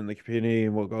Legion and the community,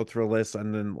 and we'll go through a list,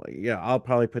 and then like, yeah, I'll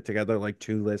probably put together like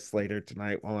two lists later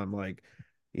tonight while I'm like,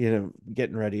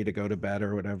 getting ready to go to bed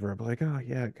or whatever. I'm like, oh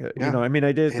yeah, Yeah, I mean,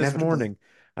 I did it this inevitably. morning.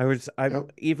 I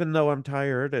Yep. even though I'm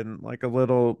tired and like a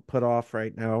little put off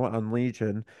right now on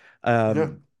Legion, Yeah.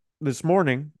 um, this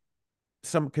morning,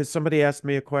 because somebody asked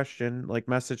me a question, like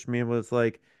messaged me and was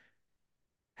like,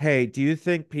 hey, do you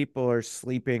think people are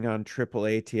sleeping on triple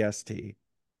ATST?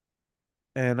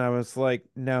 And I was like,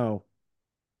 no.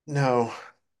 No.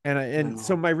 And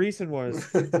so No. my reason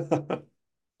was,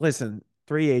 listen,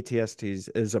 three ATSTs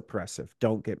is oppressive.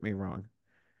 Don't get me wrong.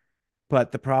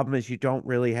 But the problem is you don't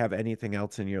really have anything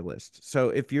else in your list. So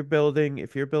if you're building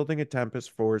a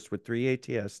Tempest Force with three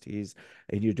ATSTs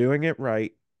and you're doing it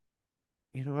right,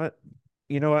 you know what?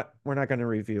 You know what? We're not going to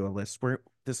review a list.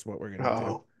 This is what we're going to do.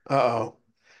 Uh-oh. Uh-oh.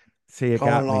 See, you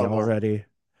Calling got an me audible. already.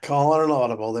 Calling an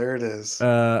audible. There it is.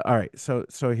 All right. So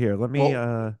here, let me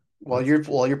Well, let's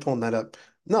while you're pulling that up,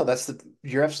 no,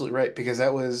 you're absolutely right because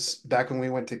that was back when we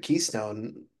went to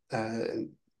Keystone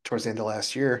towards the end of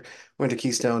last year. We went to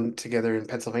Keystone together in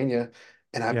Pennsylvania,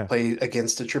 and I yeah. played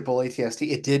against a triple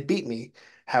ATST. It did beat me.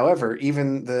 However,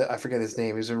 even I forget his name.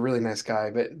 He was a really nice guy,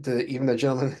 but the even the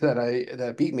gentleman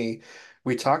that beat me,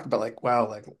 we talked about like wow,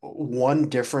 like one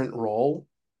different role.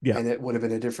 Yeah. And it would have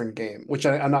been a different game, which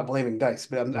I'm not blaming Dice,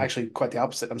 but I'm Right. actually quite the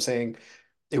opposite. I'm saying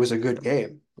it was a good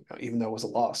game. Even though it was a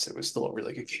loss, it was still a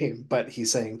really good game. But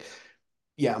he's saying,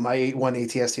 yeah, my one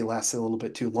ATST lasted a little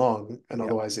bit too long, and Yeah.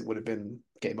 otherwise it would have been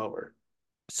game over.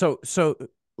 So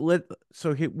let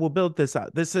we'll build this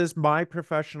out. This is my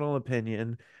professional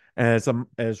opinion as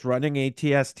running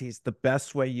ATSTs, the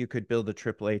best way you could build a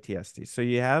triple ATST. So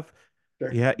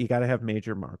Sure. you got to have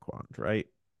Major Marquand, right?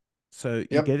 So you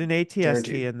Yep. get an ATST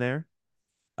Guaranteed. in there.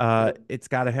 Yep. It's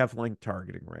got to have link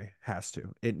targeting ray. Has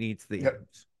to. It needs the Yep.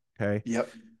 aims. Okay. Yep.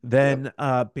 Yep. Then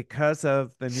because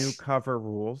of the new cover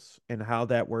rules and how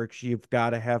that works, you've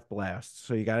got to have blast.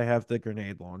 So you got to have the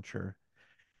grenade launcher.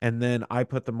 And then I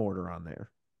put the mortar on there.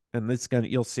 And this gonna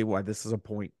you'll see why this is a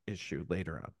point issue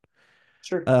later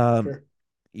Sure. on. Sure.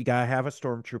 You gotta have a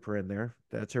stormtrooper in there.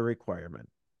 That's a requirement.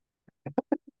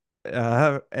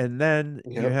 And then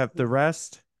you Yep. have the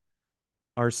rest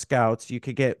are scouts. You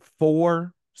could get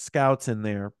four scouts in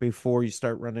there before you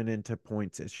start running into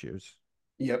points issues.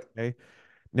 Yep. Okay.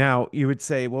 Now you would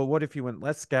say, well, what if you went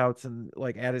less scouts and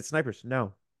like added snipers?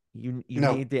 No, you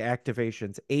No. need the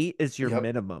activations. Eight is your Yep.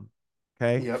 minimum.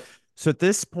 Okay. Yep. So at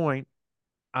this point,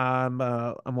 I'm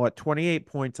what 28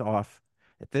 points off.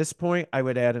 At this point, I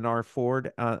would add an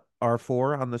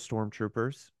R4 on the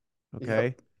stormtroopers. Okay.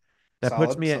 Yep. That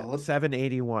puts Solid. me at Solid.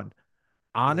 781. Hmm.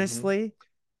 Honestly,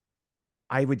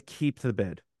 I would keep the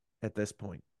bid at this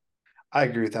point. I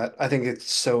agree with that. I think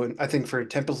it's so. I think for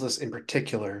Tempest in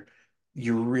particular,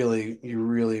 you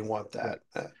really want Right.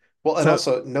 that. Well, and So,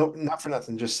 also, no, not for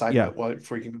nothing. Just side yeah, note, while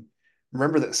before you can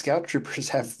remember that Scout Troopers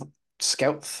have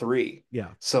Scout 3,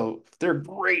 yeah, so they're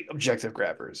great objective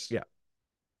grabbers. yeah.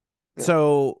 Yeah,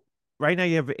 So right now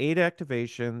you have eight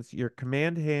activations. Your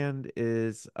command hand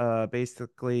is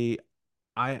basically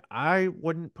I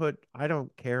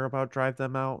don't care about drive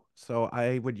them out, so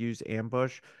I would use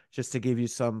ambush just to give you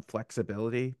some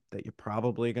flexibility that you're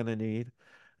probably gonna need.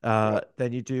 yep,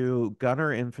 Then you do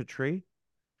gunner infantry,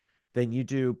 then you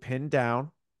do pin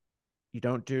down. You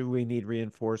don't do we need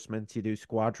reinforcements, you do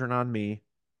squadron on me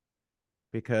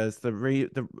because the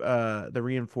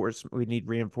reinforcement we need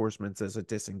reinforcements as a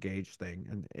disengaged thing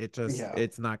and yeah,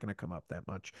 it's not going to come up that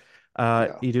much.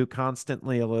 yeah, You do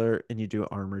constantly alert and you do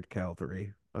armored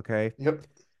cavalry. Okay, yep.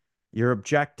 your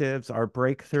objectives are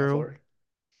breakthrough. Cavalry.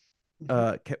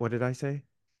 Hmm. What did I say?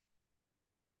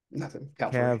 Nothing.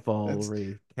 Cavalry. That's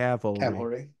Cavalry.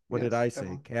 cavalry. What did Yes, I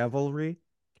say? cavalry.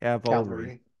 Cavalry.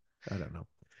 Cavalry. I don't know.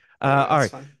 Yeah, All that's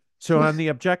right. fine. So on the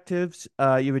objectives,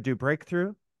 you would do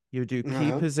breakthrough, you would do key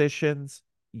Uh-huh. positions,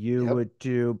 you Yep. would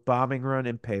do bombing run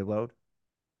and payload.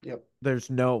 Yep. There's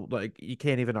no like you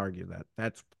can't even argue that.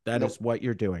 That is Nope. what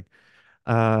you're doing.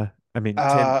 Uh I mean, Tim,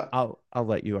 Uh, I'll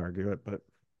let you argue it, but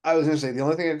I was gonna say the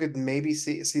only thing I could maybe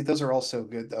see those are all so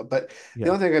good though, but the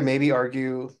Yeah. only thing I maybe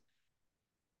argue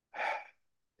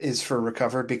is for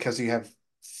recover because you have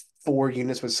 4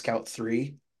 units with Scout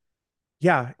 3.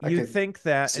 Yeah, I you could think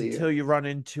that see until it. you run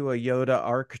into a Yoda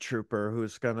ARC trooper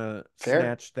who's gonna Fair.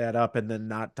 snatch that up and then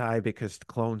not die because the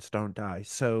clones don't die.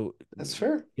 So, That's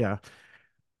fair. yeah.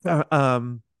 Uh,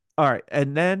 um, all right.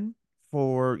 And then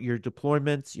for your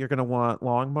deployments, you're gonna want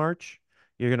Long March,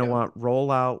 you're gonna Yep. want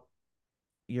Rollout,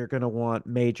 you're gonna want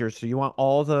Major. So you want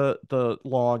all the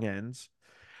long ends.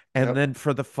 And Yep. then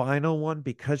for the final one,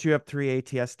 because you have three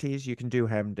ATSTs, you can do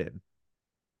hemmed in.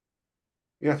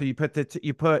 Yeah. So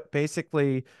you put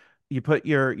basically you put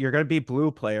you're going to be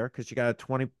blue player because you got a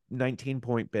 2019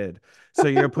 point bid. So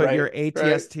you're going to put Right. your Right.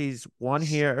 ATSTs one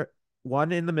here,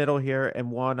 one in the middle here,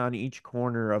 and one on each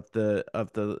corner of the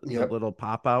Yep. little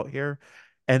pop out here.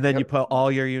 And then you Yep. put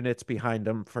all your units behind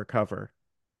them for cover.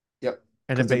 Yep.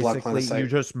 And then Because they block line basically of you sight.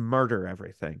 just murder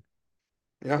everything.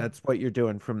 Yeah. That's what you're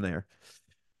doing from there.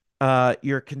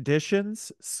 Your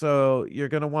conditions. So you're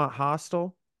going to want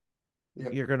hostile.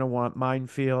 Yep. You're going to want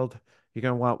minefield. You're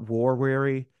going to want war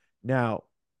weary. Now,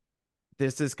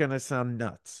 this is going to sound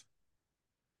nuts,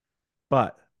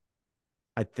 but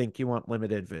I think you want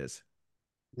limited viz.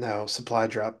 No, supply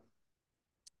drop.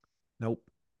 Nope.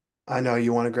 I know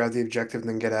you want to grab the objective and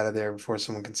then get out of there before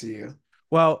someone can see you.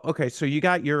 Well, okay, so you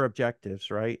got your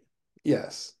objectives, right?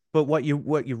 Yes. But what you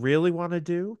really want to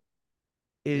do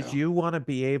is Yeah. you want to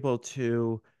be able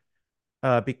to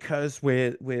because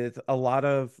with a lot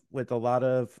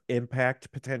of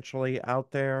impact potentially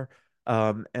out there,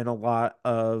 and a lot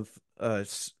of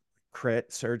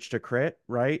crit surge to crit,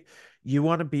 right? You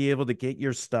want to be able to get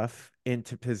your stuff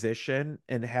into position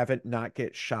and have it not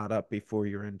get shot up before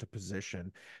you're into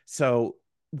position. So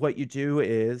what you do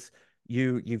is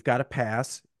you've got a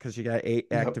pass because you got eight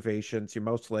Yep. activations. You're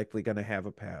most likely going to have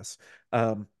a pass.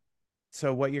 Um,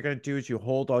 so what you're going to do is you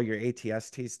hold all your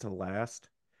ATSTs to last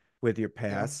with your Yeah.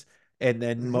 pass, and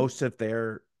then Hmm. most of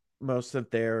their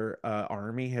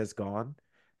army has gone,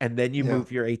 and then you Yeah.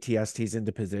 move your ATSTs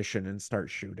into position and start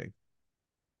shooting.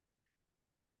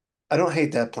 I don't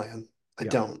hate that plan. I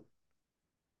Yeah, don't.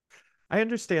 I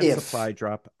understand If supply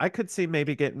drop. I could see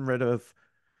maybe getting rid of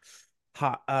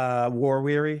war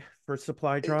weary for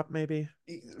supply drop, maybe.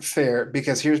 fair,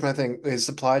 because here's my thing is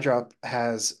supply drop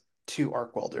has 2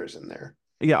 arc welders in there.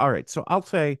 Yeah, all right. So I'll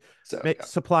say So yeah,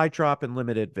 supply drop and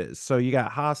limited viz. So you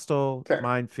got hostile, fair.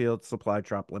 minefield, supply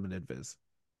drop, limited viz.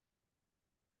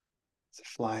 It's a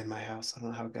fly in my house. I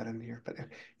don't know how it got in here, but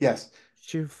yes,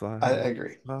 You fly I away,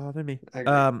 agree. bother me. I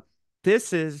agree. Um,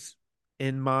 this is,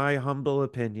 in my humble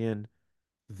opinion,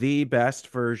 the best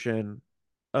version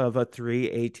of a three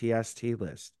ATST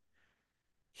list.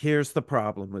 Here's the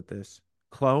problem with this.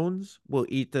 Clones will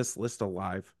eat this list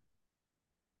alive.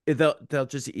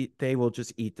 They will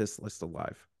just eat this list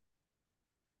alive.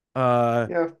 Uh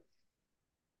Yeah,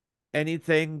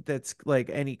 Anything that's like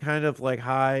any kind of like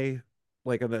high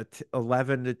like an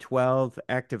 11 to 12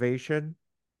 activation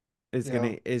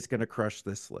yeah, is gonna crush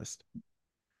this list.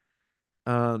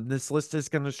 This list is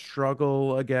gonna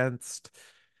struggle against,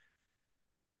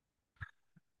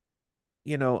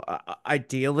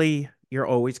 ideally, you're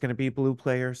always going to be blue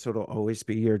player, so it'll always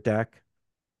be your deck.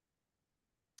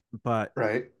 But,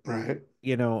 right, right,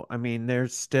 I mean,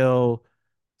 there's still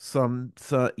so,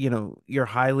 you're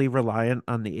highly reliant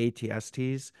on the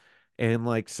ATSTs and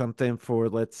like something for,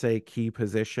 let's say, key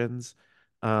positions.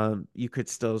 You could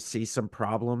still see some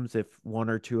problems if one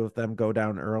or two of them go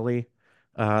down early.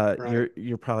 right.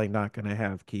 You're probably not going to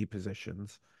have key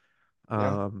positions. Yeah,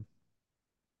 Um,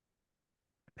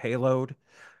 Payload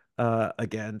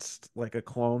against like a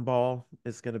clone ball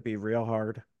is going to be real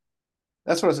hard.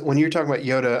 that's what I was, when you were talking about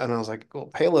Yoda, and I was like, well,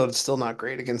 payload's still not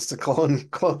great against the clone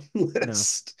No.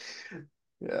 list.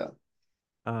 Yeah,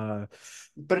 Uh,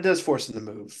 but it does force him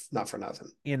to move, not for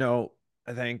nothing. you know,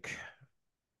 I think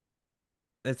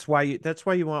that's why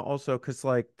you want also because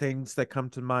like things that come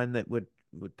to mind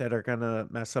that are gonna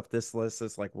mess up this list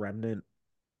is like Remnant.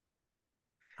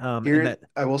 And Here, that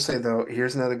I will say though,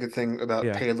 here's another good thing about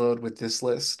yeah. payload with this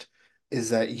list is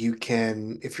that you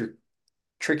can, if you're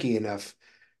tricky enough,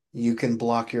 you can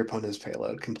block your opponent's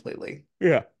payload completely.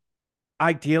 Yeah.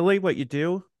 Ideally, what you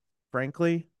do,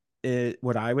 frankly,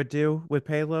 what I would do with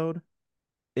payload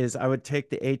is I would take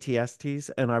the ATSTs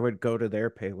and I would go to their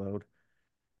payload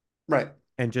Right.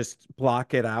 and just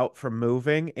block it out from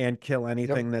moving and kill Yep.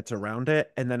 anything that's around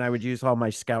it. And then I would use all my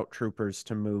scout troopers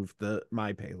to move the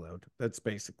my payload. That's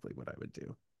basically what I would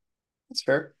do. That's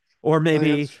fair. Or I think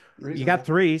maybe that's you got reasonable.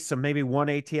 three, so maybe one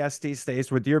ATST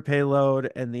stays with your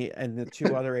payload and the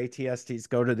two other ATSTs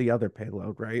go to the other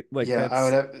payload, right? Like Yeah, I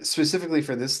would that's have specifically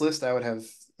for this list, I would have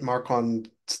Marquand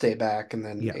stay back and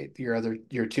then yeah.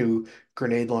 your two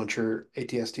grenade launcher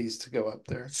ATSTs to go up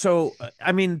there. So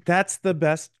I mean that's the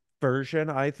best version,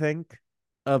 I think,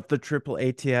 of the triple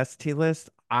ATST list.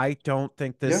 I don't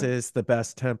think this Yeah. is the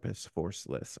best Tempest Force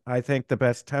list. I think the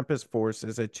best Tempest Force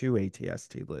is a two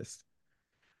ATST list.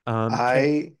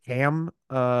 I Cam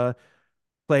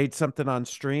played something on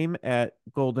stream at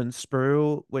Golden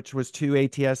Sprue, which was two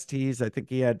ATSTs. I think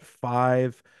he had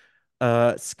five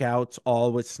scouts,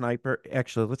 all with sniper.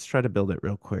 Actually, let's try to build it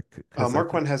real quick because I think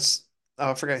Marquand has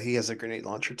oh, I forgot he has a grenade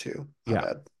launcher too. My yeah.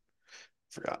 bad.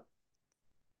 Forgot.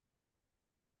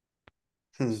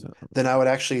 Hmm. So Then I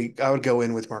would go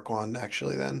in with Marquand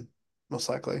actually then, most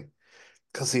likely.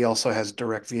 Because he also has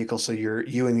direct vehicle, so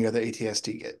you and the other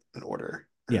ATST get an order.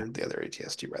 yeah. Or the other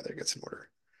ATST rather gets an order.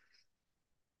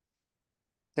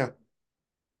 Yeah.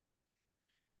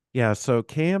 Yeah, so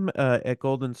Cam at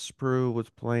Golden Sprue was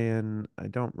playing, I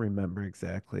don't remember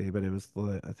exactly, but it was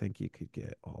I think you could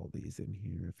get all these in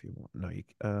here if you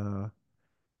want.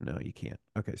 No, you can't.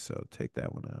 Okay, so take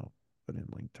that one out. Put in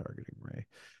link targeting array.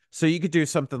 So you could do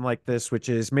something like this, which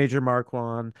is Major Mark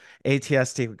 1,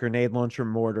 ATST grenade launcher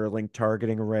mortar, link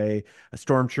targeting array, a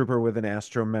stormtrooper with an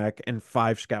astromech, and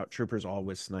five scout troopers all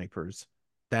with snipers.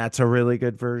 That's a really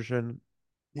good version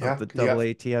of Yeah, the because you double got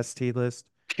ATST list.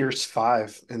 Pierce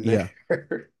 5 in Yeah.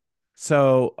 there.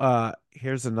 So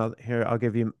here's another here I'll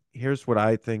give you here's what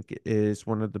I think is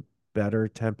one of the better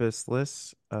Tempest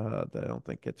lists that I don't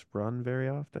think gets run very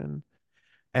often.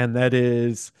 And that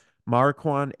is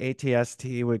Marquand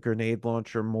ATST with grenade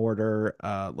launcher mortar,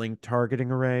 link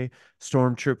targeting array,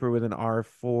 stormtrooper with an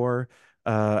R4.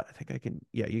 I think I can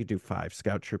yeah, you can do five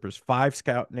scout troopers, five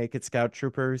naked scout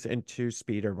troopers, and two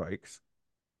speeder bikes.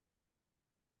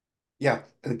 Yeah,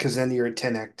 because then you're at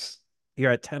 10x.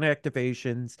 You're at 10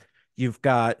 activations. You've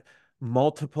got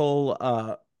multiple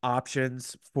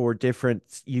options for different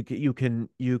you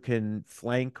can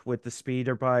flank with the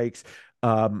speeder bikes.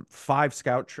 Five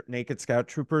naked scout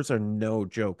troopers are no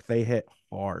joke. They hit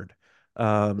hard.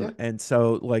 Yeah, And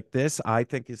so like this I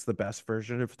think is the best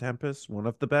version of Tempest, one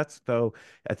of the best, though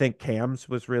I think Cam's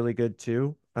was really good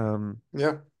too.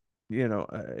 yeah,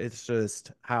 It's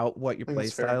just how what your I think play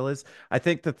that's fair. style is. I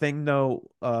think the thing though,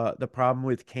 the problem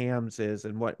with Cams is,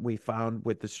 and what we found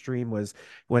with the stream was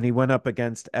when he went up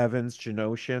against Evans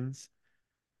Genosians,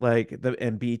 like the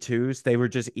and B2s, they were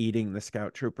just eating the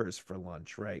scout troopers for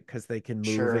lunch, right? Because they can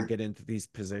move and Sure. get into these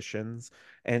positions.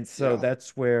 And so Yeah,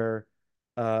 that's where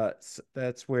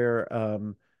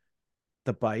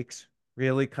the bikes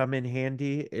really come in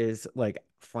handy, is like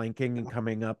flanking and yeah.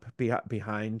 coming up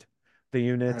behind the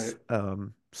units. Right.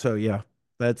 So yeah,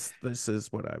 this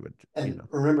is what I would, And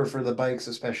remember for the bikes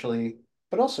especially,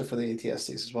 but also for the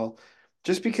ATSTs as well,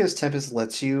 just because Tempest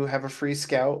lets you have a free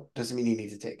scout doesn't mean you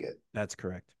need to take it. that's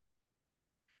correct.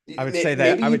 Maybe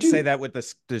I you would say do. that with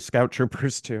the scout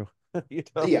troopers too. you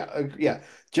know? Yeah, yeah.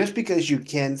 Just because you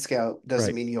can scout doesn't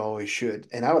Right. mean you always should.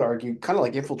 And I would argue, kind of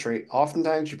like infiltrate,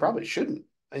 oftentimes you probably shouldn't.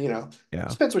 Yeah.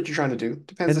 Depends what you're trying to do.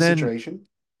 Depends And the then situation.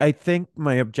 I think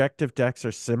my objective decks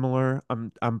are similar.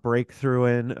 I'm breakthrough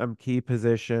in, I'm key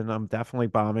position, I'm definitely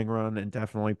bombing run, and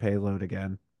definitely payload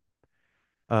again.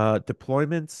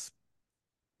 Deployments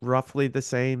roughly the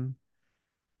same.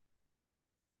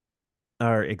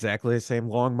 Are exactly the same.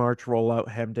 Long march, rollout,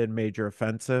 hemmed in, major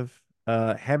offensive.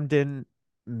 Hemmed in,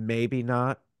 maybe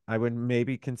not. I would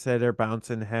maybe consider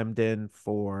bouncing hemmed in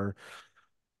for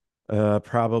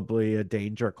probably a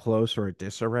danger close or a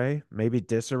disarray. Maybe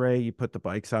disarray, you put the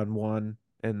bikes on one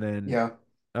and then Yeah,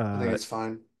 I think uh it's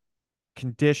fine.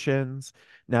 conditions.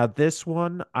 Now this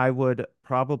one I would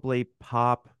probably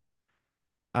pop.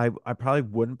 I probably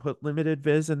wouldn't put limited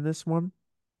viz in this one.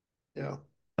 Yeah.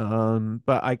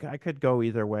 But I could go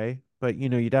either way. But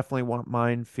you definitely want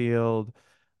minefield,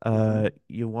 Hmm.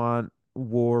 you want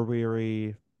war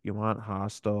weary, you want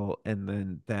hostile, and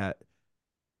then that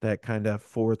kind of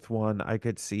fourth one I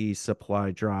could see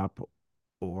supply drop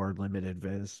or limited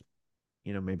viz.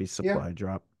 Maybe Yeah. supply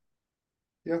drop.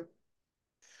 Yeah.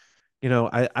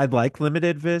 I'd like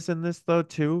limited viz in this though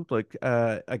too. Like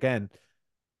again,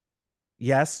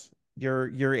 yes, your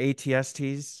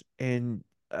ATSTs and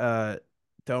uh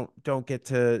don't get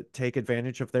to take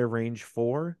advantage of their range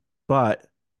four, but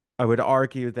I would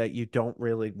argue that you don't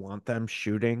really want them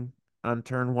shooting on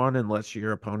turn one unless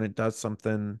your opponent does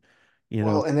something, you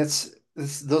Well, know. and those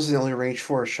are the only range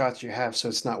four shots you have, so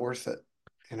it's not worth it.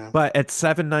 You know? But at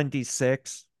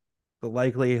 796, the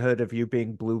likelihood of you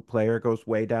being blue player goes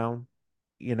way down.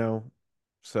 you know.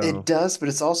 It So does, but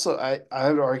it's also I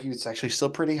would argue it's actually still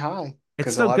pretty high it's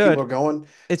because a still lot of people good. are going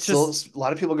It's still just a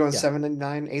lot of people are going yeah,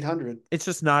 799, 800. it's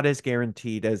just not as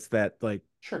guaranteed as that like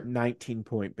Sure. 19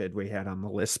 point bid we had on the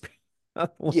list, on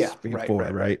the Yeah, list right, before,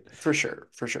 right, right. right? For sure,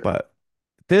 for sure. But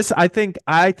this, I think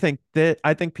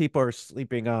people are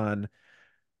sleeping on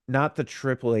not the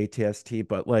triple ATST,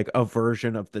 but like a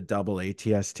version of the double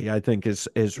ATST. I think is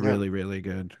Yeah. really really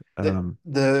good.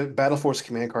 The Battle Force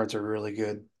command cards are really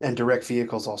good, and direct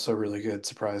vehicles also really good.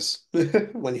 Surprise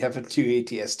when you have two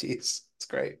ATSTs, it's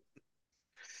great.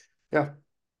 Yeah,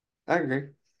 I agree.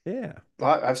 Yeah,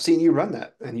 Well, I've seen you run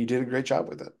that, and you did a great job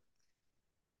with it.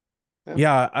 Yeah,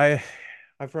 yeah.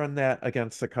 I've run that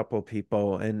against a couple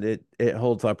people, and it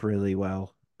holds up really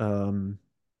well.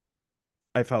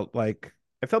 I felt like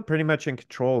I felt pretty much in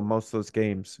control of most of those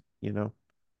games.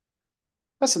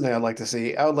 that's something I'd like to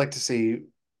see. I would like to see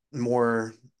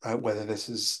more, whether this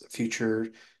is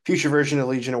future version of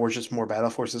Legion or just more Battle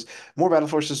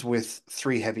Forces with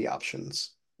three heavy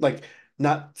options, like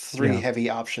not three Yeah, heavy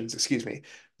options, excuse me,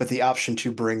 but the option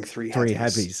to bring three three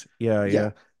heavies. heavies. Yeah,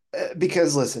 Yeah. yeah,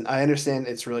 Because listen, I understand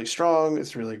it's really strong,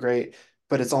 it's really great,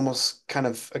 but it's almost kind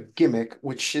of a gimmick,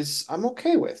 which is I'm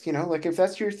okay with, like if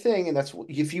that's your thing and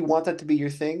if you want that to be your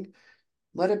thing,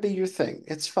 let it be your thing.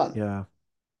 It's fun. yeah,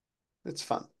 It's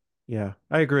fun. yeah.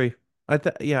 I agree.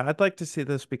 Yeah, I'd like to see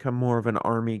this become more of an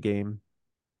army game.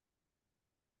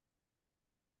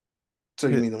 So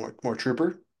you mean the more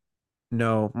trooper?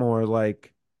 No, more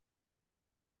like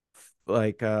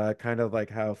kind of like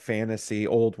how fantasy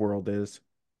old world is.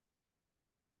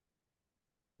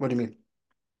 What do you mean?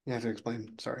 You have to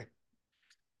explain. Sorry.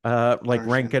 I don't Like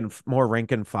understand. more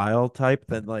rank and file type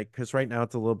than like because right now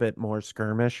it's a little bit more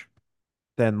skirmish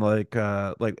than like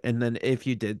and then if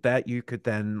you did that you could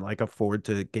then like afford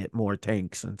to get more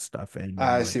tanks and stuff in and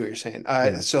I like see what you're saying.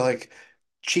 yeah, So like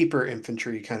cheaper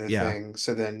infantry kind of yeah, thing.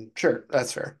 So then sure,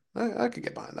 that's fair. I could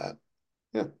get behind that.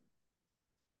 Yeah.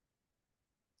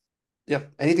 Yeah.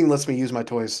 Anything lets me use my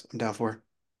toys, I'm down for.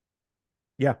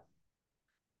 yeah.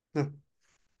 Yeah.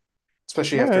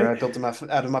 Especially All after right. I built them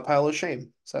out of my pile of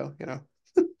shame. So, Yeah.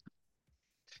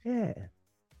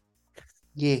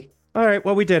 yeah, All right,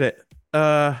 well we did it.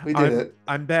 we did I'm it.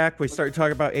 I'm back. We started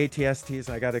talking about ATSTs.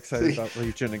 I got excited about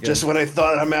Legion Just again. when I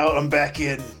thought I'm out, I'm back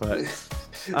in. But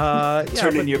yeah,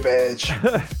 Turn in but your badge.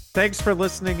 thanks for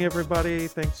listening, everybody.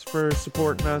 Thanks for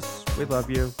supporting us. We love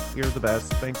you. You're the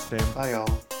best. Thanks, Tim. Bye,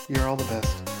 y'all. You're all the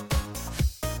best.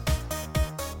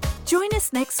 Join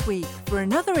us next week for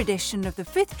another edition of the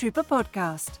Fifth Trooper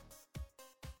podcast.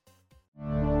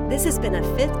 This has been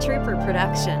a Fifth Trooper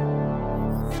production.